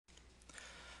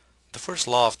The first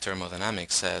law of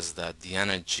thermodynamics says that the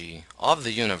energy of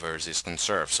the universe is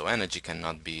conserved, so energy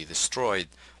cannot be destroyed.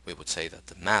 We would say that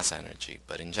the mass energy,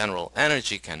 but in general,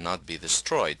 energy cannot be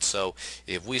destroyed. So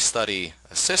if we study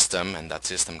a system, and that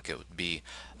system could be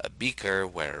a beaker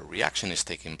where a reaction is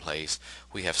taking place,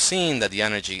 we have seen that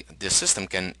the system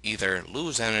can either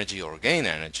lose energy or gain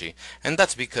energy, and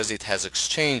that's because it has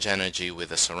exchanged energy with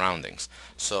the surroundings.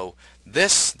 So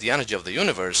the energy of the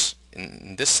universe,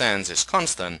 in this sense, is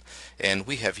constant, and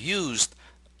we have used,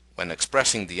 when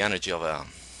expressing the energy of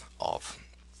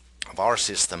our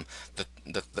system,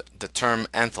 the term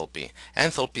enthalpy.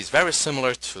 Enthalpy is very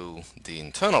similar to the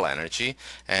internal energy,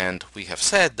 and we have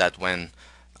said that when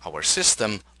our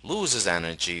system loses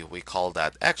energy, we call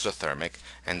that exothermic,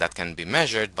 and that can be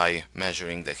measured by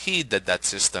measuring the heat that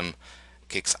system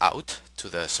kicks out to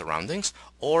the surroundings,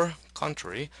 or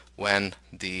contrary, when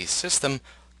the system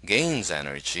gains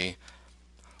energy,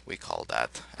 we call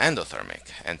that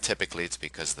endothermic, and typically it's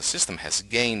because the system has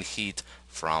gained heat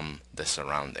from the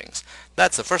surroundings.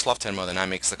 That's the first law of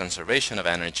thermodynamics, the conservation of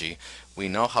energy. We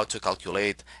know how to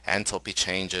calculate enthalpy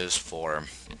changes for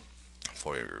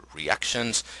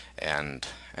reactions, and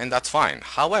that's fine.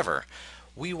 However,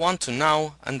 we want to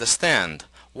now understand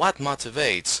what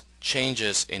motivates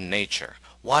changes in nature.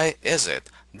 Why is it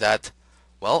that,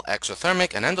 well,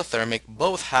 exothermic and endothermic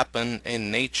both happen in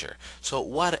nature? So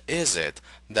what is it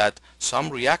that some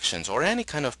reactions or any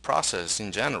kind of process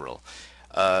in general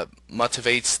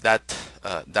motivates that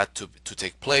to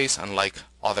take place, unlike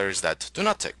others that do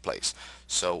not take place?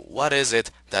 So what is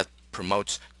it that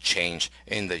promotes change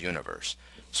in the universe?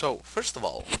 So first of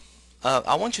all,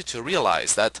 I want you to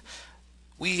realize that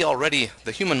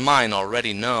the human mind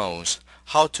already knows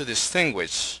how to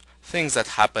distinguish things that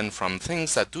happen from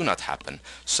things that do not happen.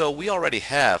 So we already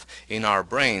have in our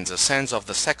brains a sense of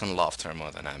the second law of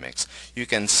thermodynamics. You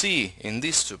can see in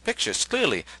these two pictures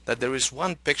clearly that there is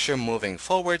one picture moving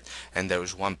forward and there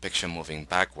is one picture moving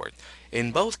backward.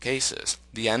 In both cases,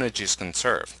 the energy is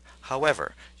conserved.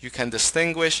 However, you can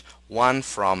distinguish one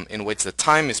from in which the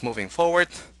time is moving forward,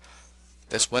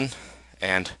 this one,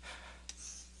 and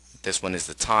this one is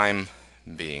the time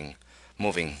being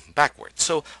moving backward.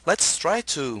 So let's try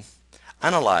to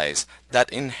analyze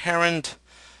that inherent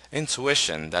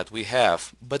intuition that we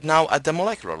have, but now at the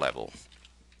molecular level.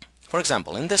 For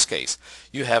example, in this case,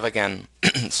 you have again,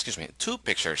 excuse me, two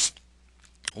pictures,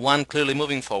 one clearly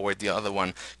moving forward, the other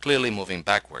one clearly moving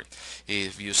backward.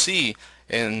 If you see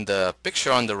in the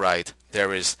picture on the right,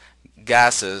 there is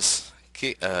gases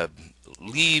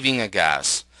leaving a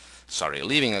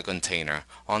container.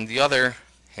 On the other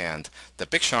hand, the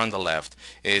picture on the left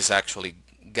is actually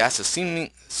gases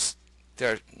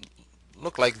they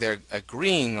look like they're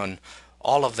agreeing on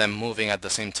all of them moving at the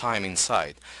same time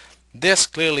inside. This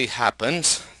clearly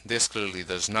happens. This clearly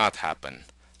does not happen.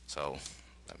 So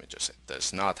let me just say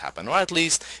does not happen, or at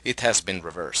least it has been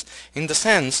reversed. In the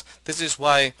sense, this is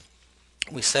why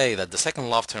we say that the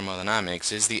second law of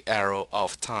thermodynamics is the arrow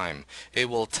of time. It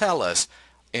will tell us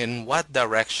in what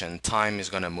direction time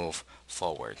is going to move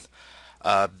forward.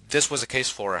 This was a case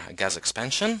for gas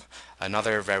expansion.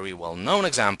 Another very well-known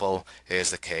example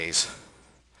is the case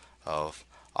of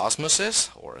osmosis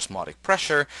or osmotic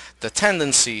pressure, the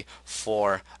tendency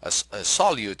for a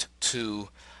solute to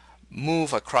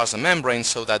move across a membrane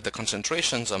so that the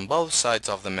concentrations on both sides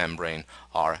of the membrane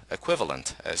are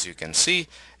equivalent. As you can see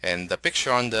in the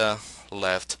picture on the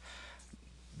left,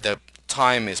 the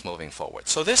time is moving forward.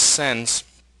 So this sense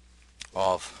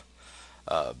of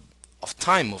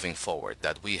time moving forward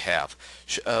that we have,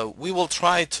 we will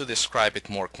try to describe it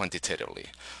more quantitatively.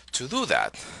 To do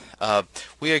that,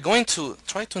 we are going to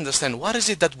try to understand what is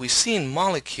it that we see in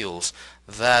molecules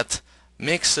that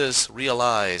makes us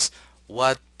realize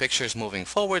what picture is moving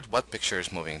forward, what picture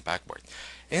is moving backward.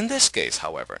 In this case,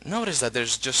 however, notice that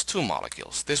there's just two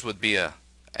molecules. This would be a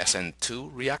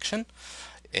SN2 reaction,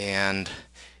 and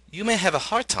you may have a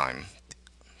hard time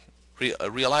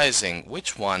realizing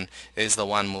which one is the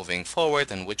one moving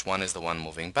forward and which one is the one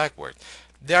moving backward.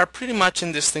 They are pretty much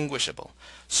indistinguishable.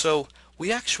 So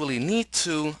we actually need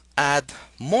to add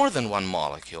more than one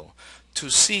molecule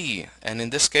to see, and in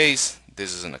this case,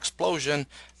 this is an explosion.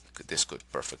 This could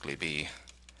perfectly be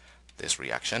this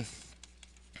reaction.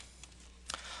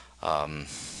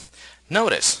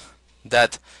 Notice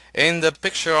that in the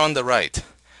picture on the right,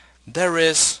 there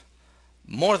is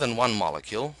more than one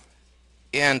molecule,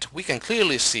 and we can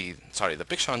clearly see, the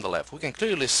picture on the left, we can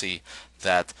clearly see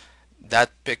that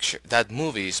that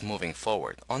movie is moving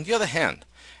forward. On the other hand,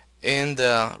 in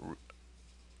the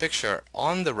picture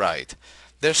on the right,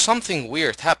 there's something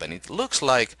weird happening. It looks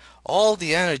like all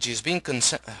the energy is being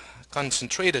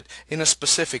concentrated in a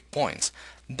specific point.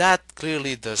 That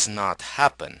clearly does not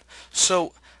happen.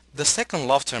 So the second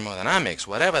law of thermodynamics,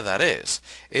 whatever that is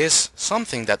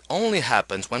something that only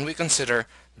happens when we consider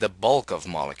the bulk of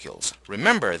molecules.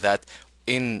 Remember that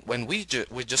when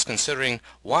we're just considering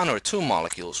one or two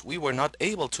molecules, we were not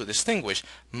able to distinguish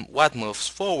what moves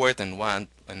forward and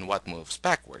what moves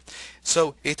backward.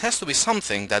 So it has to be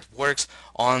something that works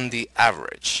on the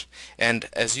average. And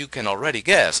as you can already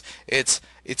guess, it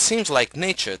seems like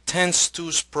nature tends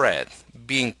to spread.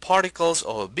 Being particles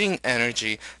or being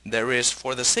energy, there is,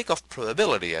 for the sake of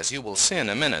probability, as you will see in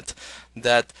a minute,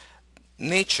 that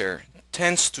nature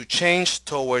tends to change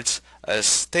towards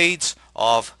states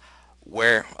of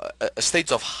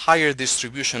higher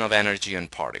distribution of energy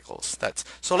and particles.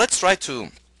 So let's try to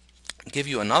give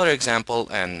you another example,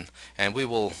 and we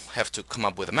will have to come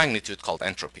up with a magnitude called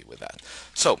entropy with that.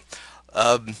 So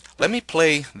let me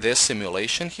play this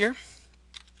simulation here.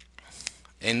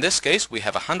 In this case, we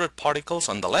have 100 particles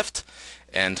on the left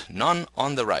and none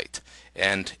on the right.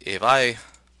 And if I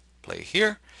play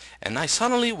here and I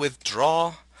suddenly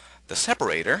withdraw the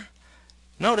separator,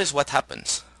 notice what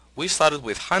happens. We started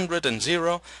with 100 and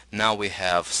 0, now we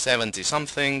have 70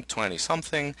 something, 20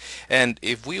 something, and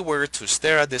if we were to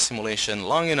stare at this simulation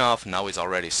long enough, now it's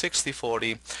already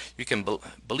 60-40, you can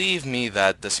believe me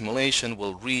that the simulation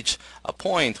will reach a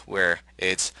point where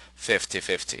it's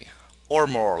 50-50, or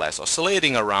more or less,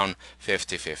 oscillating around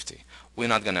 50-50. We're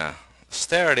not gonna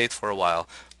stare at it for a while,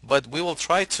 but we will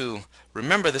try to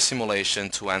remember the simulation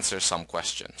to answer some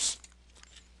questions.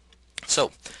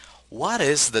 So, what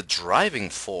is the driving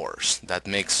force that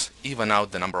makes even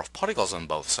out the number of particles on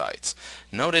both sides?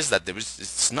 Notice that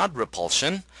it's not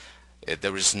repulsion.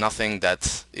 There is nothing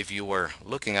that, if you were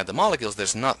looking at the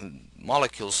molecules,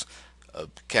 molecules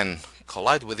can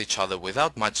collide with each other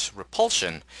without much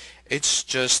repulsion. It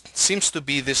just seems to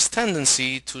be this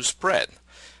tendency to spread.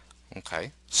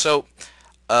 Okay, so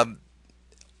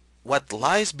what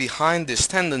lies behind this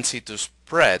tendency to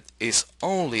spread is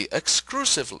only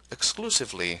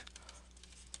exclusively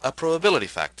a probability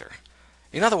factor.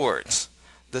 In other words,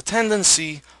 the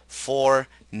tendency for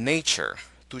nature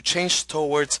to change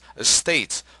towards a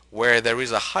state where there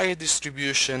is a higher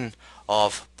distribution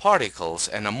of particles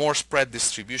and a more spread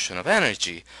distribution of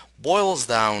energy boils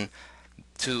down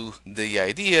to the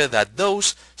idea that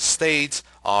those states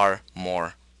are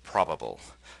more probable.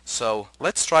 So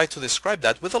let's try to describe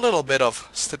that with a little bit of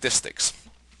statistics.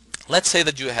 Let's say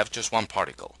that you have just one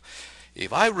particle.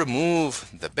 If I remove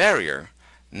the barrier,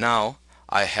 now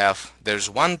there's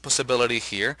one possibility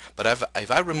here, but if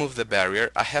I remove the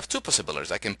barrier, I have two possibilities.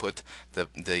 I can put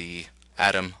the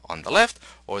atom on the left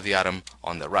or the atom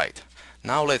on the right.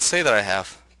 Now let's say that I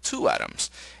have two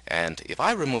atoms, and if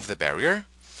I remove the barrier,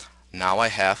 now I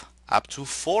have up to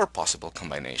 4 possible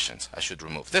combinations. I should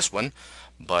remove this one,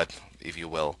 but if you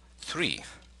will, 3.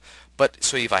 But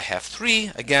so if I have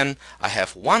 3, again, I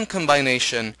have one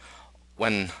combination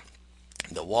when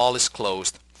the wall is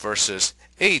closed versus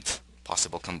 8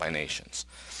 possible combinations.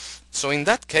 So in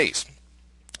that case,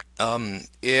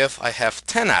 if I have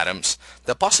 10 atoms,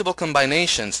 the possible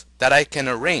combinations that I can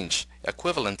arrange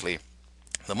equivalently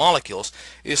the molecules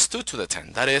is 2 to the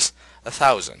 10, that is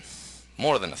 1,000,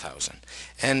 more than 1,000.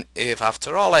 And if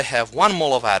after all I have 1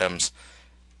 mole of atoms,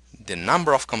 the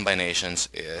number of combinations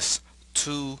is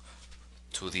 2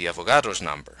 to the Avogadro's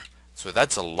number. So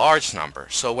that's a large number.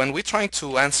 So when we're trying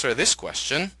to answer this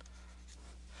question,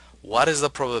 what is the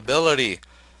probability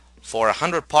for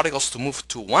 100 particles to move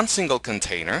to one single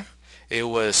container? It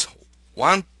was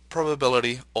 1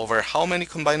 probability over how many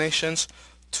combinations?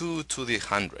 2 to the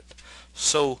 100.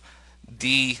 So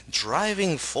the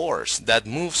driving force that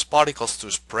moves particles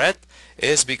to spread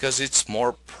is because it's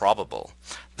more probable.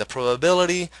 The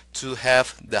probability to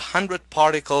have the 100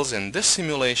 particles in this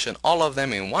simulation, all of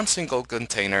them in one single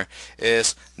container,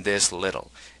 is this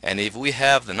little. And if we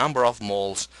have the number of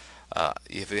moles,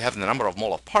 if we have the number of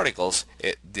mole of particles,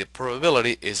 the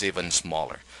probability is even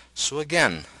smaller. So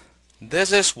again,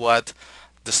 this is what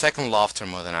the second law of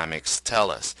thermodynamics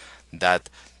tells us, that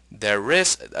there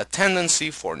is a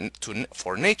tendency for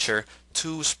nature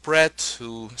to spread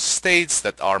to states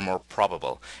that are more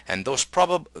probable, and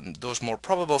those more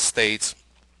probable states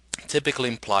typically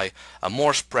imply a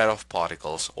more spread of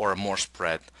particles or a more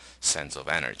spread sense of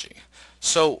energy.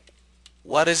 So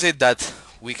what is it that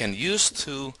we can use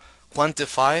to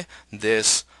quantify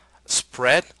this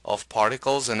spread of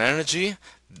particles and energy?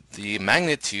 The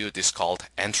magnitude is called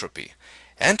entropy.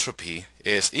 Entropy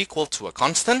is equal to a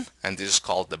constant, and this is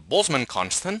called the Boltzmann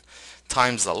constant,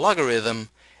 times the logarithm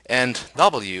and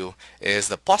W is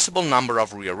the possible number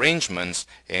of rearrangements.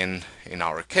 In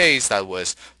our case, that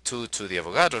was 2 to the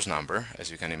Avogadro's number,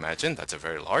 as you can imagine. That's a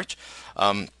very large.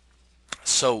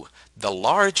 So the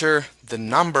larger the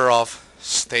number of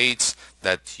states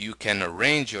that you can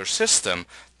arrange your system,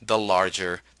 the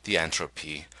larger the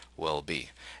entropy will be.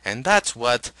 And that's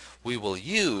what we will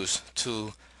use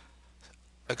to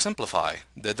exemplify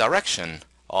the direction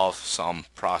of some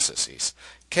processes.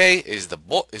 K is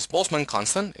Boltzmann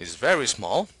constant, is very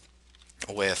small,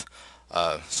 with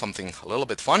something a little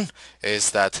bit fun,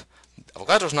 is that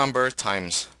Avogadro's number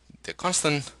times the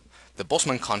constant, the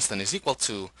Boltzmann constant, is equal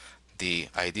to the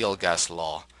ideal gas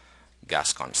law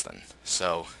gas constant.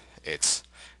 So it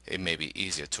may be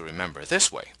easier to remember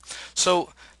this way.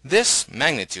 So this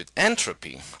magnitude,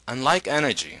 entropy, unlike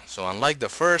energy, so unlike the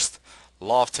first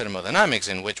law of thermodynamics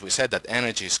in which we said that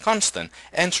energy is constant,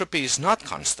 entropy is not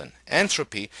constant.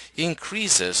 Entropy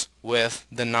increases with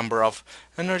the number of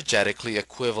energetically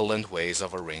equivalent ways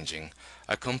of arranging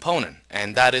a component,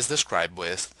 and that is described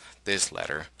with this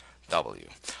letter W.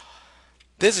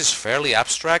 This is fairly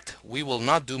abstract. We will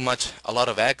not do a lot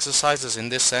of exercises in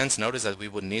this sense. Notice that we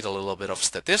would need a little bit of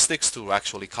statistics to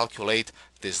actually calculate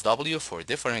this W for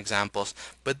different examples,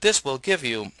 but this will give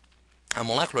you a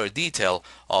molecular detail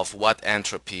of what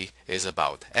entropy is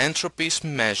about. Entropy is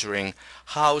measuring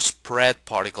how spread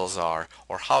particles are,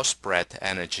 or how spread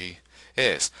energy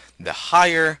is. The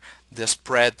higher the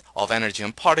spread of energy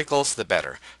and particles, the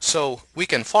better. So we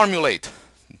can formulate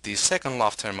the second law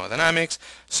of thermodynamics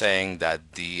saying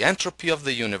that the entropy of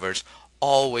the universe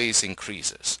always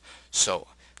increases. So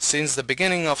since the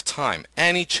beginning of time,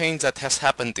 any change that has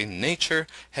happened in nature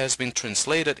has been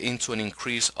translated into an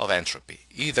increase of entropy,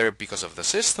 either because of the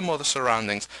system or the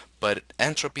surroundings, but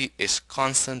entropy is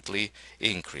constantly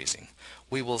increasing.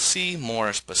 We will see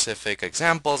more specific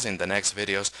examples in the next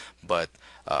videos, but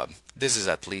this is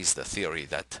at least the theory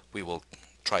that we will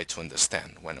try to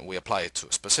understand when we apply it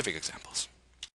to specific examples.